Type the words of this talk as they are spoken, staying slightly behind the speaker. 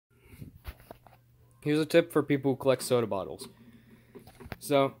Here's a tip for people who collect soda bottles.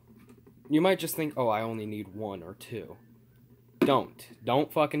 So, you might just think, oh, I only need 1 or 2.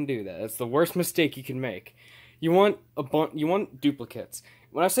 Don't fucking do that. That's the worst mistake you can make. You want duplicates.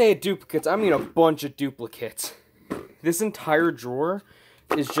 When I say duplicates, I mean a bunch of duplicates. This entire drawer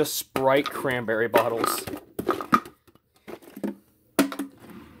is just Sprite cranberry bottles.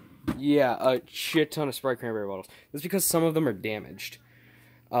 Yeah, a shit ton of Sprite cranberry bottles. That's because some of them are damaged.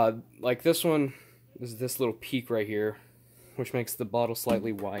 Like this one is this little peak right here, which makes the bottle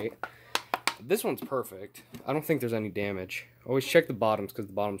slightly white. This one's perfect. I don't think there's any damage. Always check the bottoms because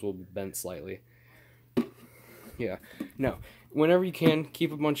the bottoms will be bent slightly. Yeah, no. Whenever you can,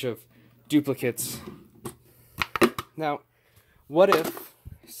 keep a bunch of duplicates. Now, what if,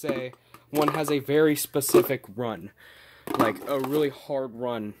 say, one has a very specific run, like a really hard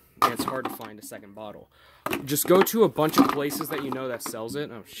run, and it's hard to find a second bottle? Just go to a bunch of places that you know that sells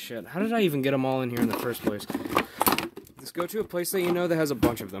it. Oh shit, how did I even get them all in here in the first place? Just go to a place that you know that has a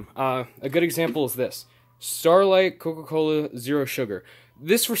bunch of them. A good example is this. Starlight Coca-Cola Zero Sugar.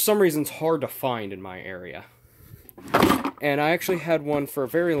 This, for some reason, is hard to find in my area. And I actually had one for a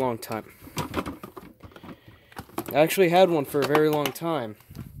very long time.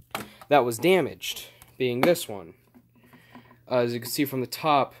 That was damaged, being this one. As you can see from the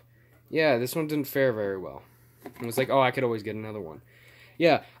top, yeah, this one didn't fare very well. It was like, oh, I could always get another one.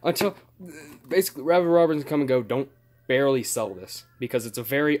 Yeah, until, basically, Rabbit Robertson Come and Go don't barely sell this, because it's a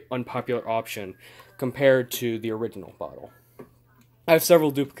very unpopular option compared to the original bottle. I have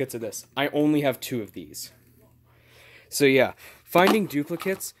several duplicates of this. I only have 2 of these. So yeah, finding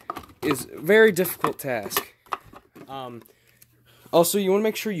duplicates is a very difficult task. Also, you want to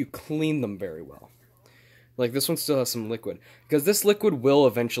make sure you clean them very well. Like, this one still has some liquid, because this liquid will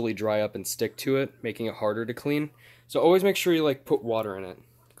eventually dry up and stick to it, making it harder to clean. So always make sure you, like, put water in it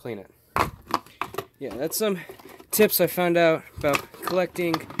to clean it. Yeah, that's some tips I found out about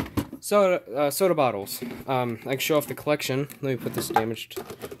collecting soda bottles. I can show off the collection. Let me put this damaged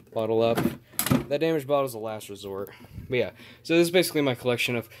bottle up. That damaged bottle is a last resort. But yeah, so this is basically my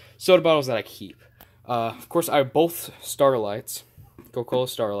collection of soda bottles that I keep. Of course, I have both Starlights, Coca-Cola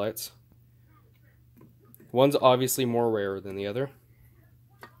Starlights. One's obviously more rare than the other.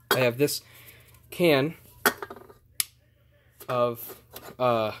 I have this can of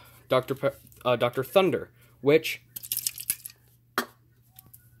Dr. Thunder, which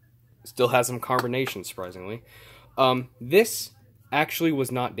still has some carbonation, surprisingly. This actually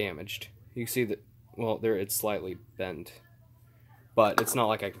was not damaged. You can see that, well, there it's slightly bent, but it's not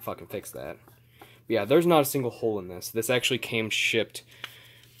like I can fucking fix that. But yeah, there's not a single hole in this. This actually came shipped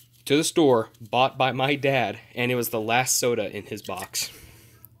to the store, bought by my dad, and it was the last soda in his box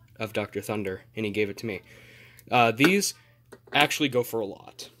of Dr. Thunder, and he gave it to me. These actually go for a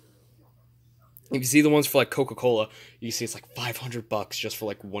lot. If you see the ones for like Coca-Cola, you see it's like $500 just for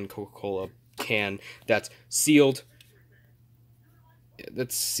like one Coca-Cola can that's sealed.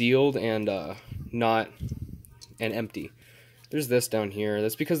 That's sealed and not and empty. There's this down here.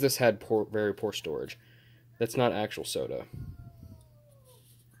 That's because this had very poor storage. That's not actual soda.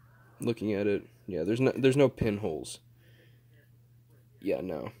 Looking at it, yeah, there's no pinholes. Yeah,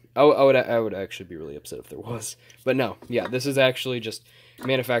 no. I would actually be really upset if there was. But no, yeah, this is actually just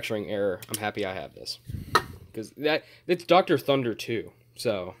manufacturing error. I'm happy I have this. Because it's Dr. Thunder too,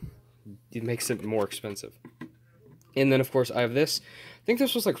 so it makes it more expensive. And then, of course, I have this. I think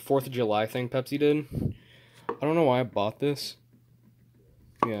this was like 4th of July thing Pepsi did. I don't know why I bought this.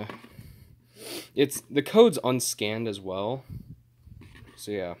 Yeah. The code's unscanned as well.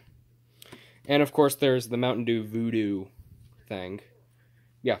 So, yeah. And, of course, there's the Mountain Dew Voodoo thing.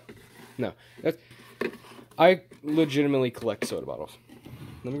 Yeah. No. I legitimately collect soda bottles.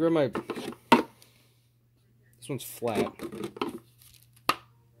 Let me grab my... This one's flat.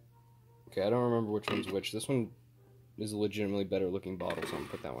 Okay, I don't remember which one's which. This one is a legitimately better looking bottle, so I'm gonna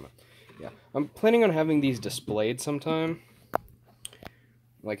put that one up. Yeah. I'm planning on having these displayed sometime.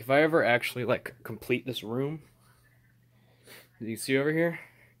 Like, if I ever actually, like, complete this room. You see over here?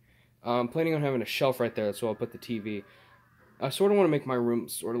 I'm planning on having a shelf right there, so I'll put the TV. I sort of want to make my room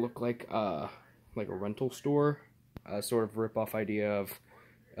sort of look like a rental store. Sort of rip-off idea of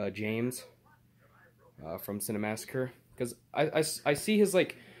James from Cinemassacre. Because I see his,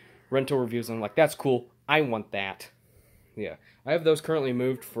 like, rental reviews, and I'm like, that's cool. I want that. Yeah. I have those currently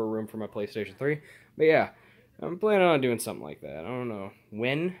moved for a room for my PlayStation 3. But yeah, I'm planning on doing something like that. I don't know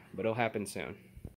when, but it'll happen soon.